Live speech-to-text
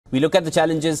We look at the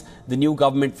challenges the new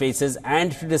government faces,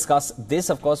 and to discuss this,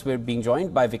 of course, we're being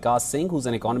joined by Vikas Singh, who's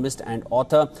an economist and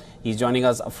author. He's joining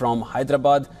us from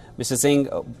Hyderabad. Mr. Singh,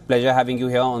 pleasure having you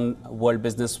here on World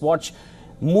Business Watch.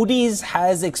 Moody's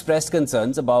has expressed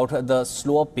concerns about the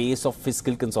slower pace of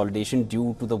fiscal consolidation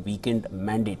due to the weakened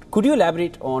mandate. Could you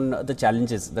elaborate on the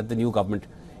challenges that the new government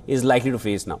is likely to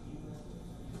face now?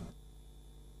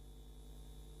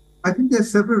 I think there are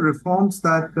several reforms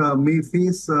that may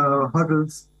face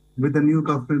hurdles with the new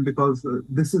government, because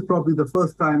this is probably the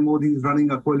first time Modi is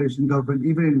running a coalition government.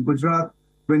 Even in Gujarat,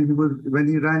 when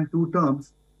he ran 2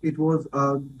 terms, it was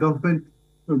a government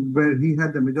where he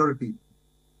had the majority.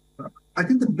 I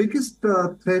think the biggest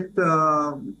threat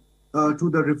to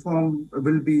the reform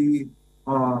will be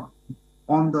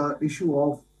on the issue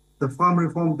of the farm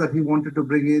reforms that he wanted to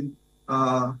bring in.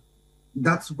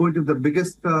 That's going to be the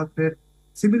biggest threat.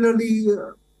 Similarly,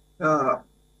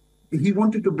 he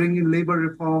wanted to bring in labor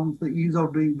reforms, the ease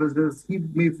of doing business. He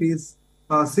may face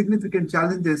significant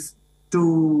challenges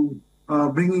to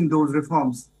bringing those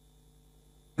reforms.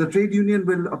 The trade union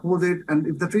will oppose it, and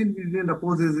if the trade union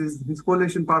opposes, his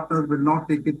coalition partners will not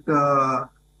take it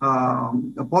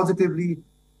positively.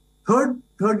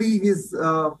 Thirdly, his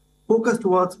focus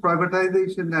towards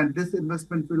privatization and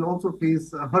disinvestment will also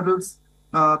face hurdles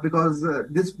because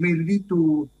this may lead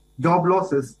to job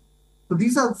losses. So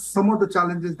these are some of the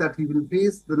challenges that he will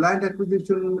face. The land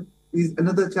acquisition is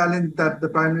another challenge that the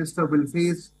Prime Minister will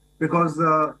face, because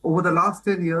over the last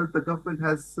 10 years, the government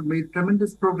has made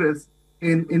tremendous progress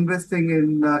in investing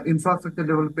in infrastructure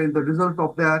development. The result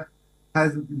of that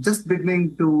has just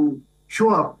beginning to show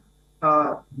up.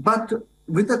 But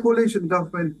with the coalition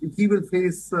government, he will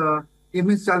face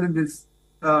immense challenges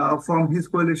from his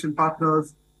coalition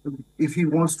partners if he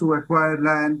wants to acquire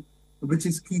land, which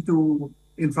is key to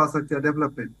infrastructure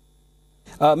development.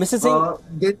 Mr.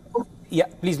 Singh, yeah,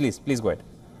 please go ahead.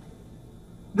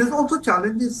 There's also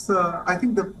challenges. I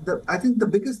think the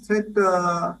biggest threat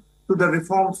to the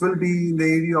reforms will be in the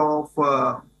area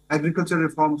of agriculture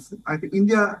reforms. I think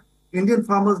Indian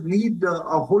farmers need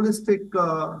a holistic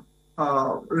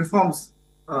reforms.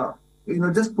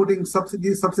 Just putting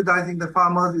subsidizing the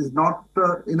farmers is not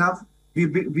enough.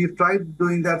 We've tried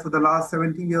doing that for the last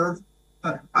 70 years.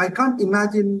 I can't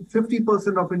imagine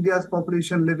 50% of India's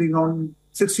population living on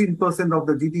 16% of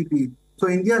the GDP. So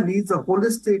India needs a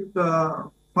holistic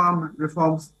farm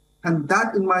reforms, and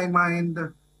that, in my mind,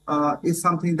 is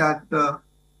something that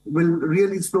will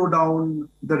really slow down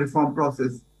the reform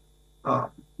process.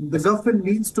 The government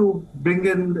needs to bring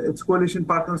in its coalition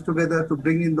partners together to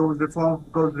bring in those reforms,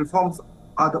 because reforms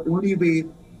are the only way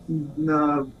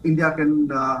India can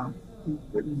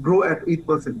grow at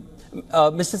 8%.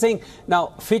 Mr. Singh,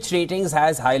 now Fitch Ratings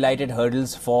has highlighted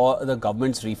hurdles for the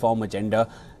government's reform agenda.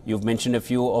 You've mentioned a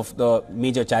few of the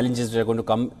major challenges that are going to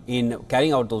come in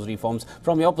carrying out those reforms.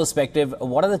 From your perspective,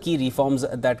 what are the key reforms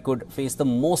that could face the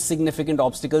most significant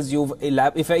obstacles?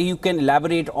 If you can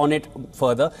elaborate on it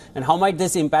further, and how might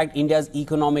this impact India's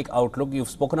economic outlook? You've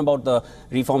spoken about the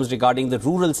reforms regarding the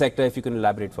rural sector. If you can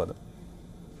elaborate further.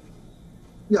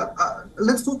 Yeah,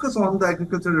 let's focus on the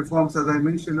agricultural reforms. As I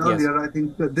mentioned earlier, yes. I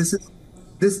think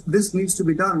this needs to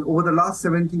be done. Over the last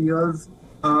 70 years,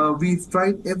 we've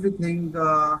tried everything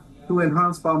to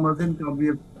enhance farmers' income.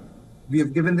 We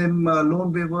have given them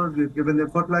loan waivers, we've given them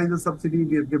fertilizer subsidy,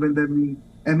 we have given them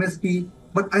MSP.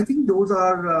 But I think those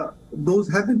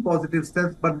have been positive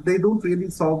steps, but they don't really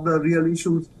solve the real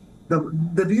issues. The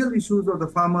real issues of the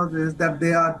farmers is that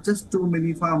there are just too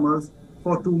many farmers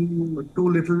for too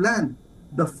little land.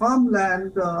 The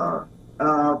farmland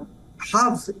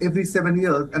halves every 7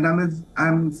 years, and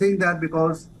I'm saying that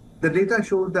because the data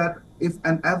shows that if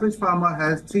an average farmer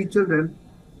has 3 children,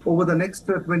 over the next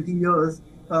 20 years,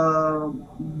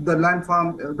 the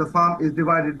farm is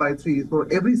divided by 3. So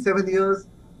every 7 years,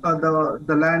 the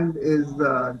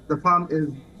farm is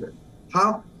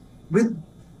half. With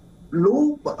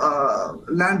low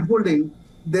land holding,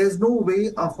 there's no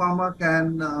way a farmer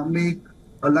can make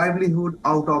a livelihood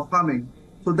out of farming.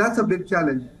 So that's a big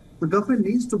challenge. The government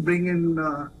needs to bring in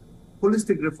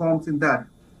holistic reforms in that.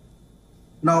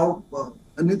 Now,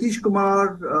 Nitish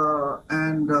Kumar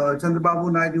and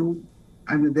Chandrababu Naidu,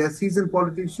 I mean, they're seasoned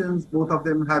politicians. Both of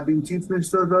them have been chief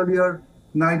ministers earlier.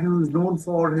 Naidu is known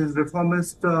for his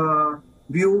reformist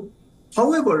view.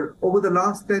 However, over the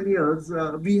last 10 years,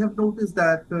 we have noticed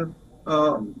that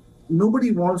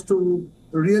nobody wants to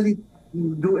really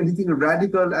do anything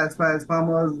radical as far as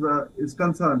farmers is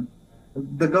concerned.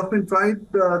 The government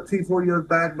tried 3-4 years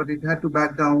back, but it had to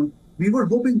back down. We were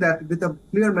hoping that with a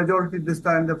clear majority this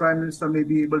time, the Prime Minister may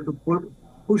be able to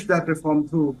push that reform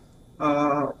through.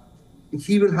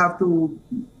 He will have to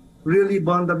really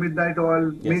burn the midnight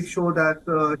oil, Yes. make sure that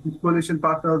his coalition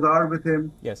partners are with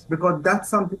him, Yes. because that's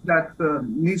something that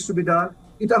needs to be done.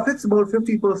 It affects about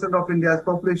 50% of India's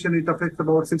population. It affects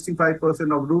about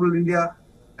 65% of rural India.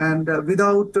 And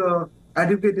without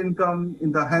adequate income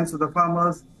in the hands of the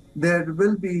farmers, there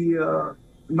will be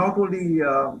not only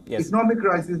Yes. economic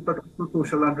crisis, but also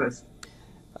social unrest.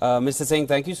 Mr. Singh,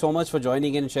 thank you so much for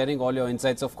joining in and sharing all your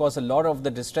insights. Of course, a lot of the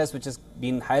distress which has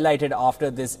been highlighted after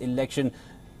this election,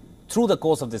 through the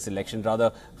course of this election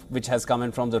rather, which has come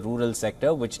in from the rural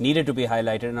sector, which needed to be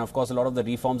highlighted. And of course, a lot of the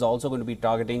reforms are also going to be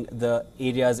targeting the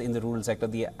areas in the rural sector,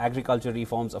 the agriculture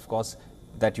reforms, of course,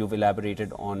 that you've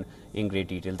elaborated on in great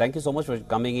detail. Thank you so much for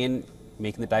coming in,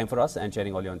 making the time for us and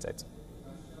sharing all your insights.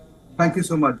 Thank you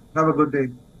so much. Have a good day.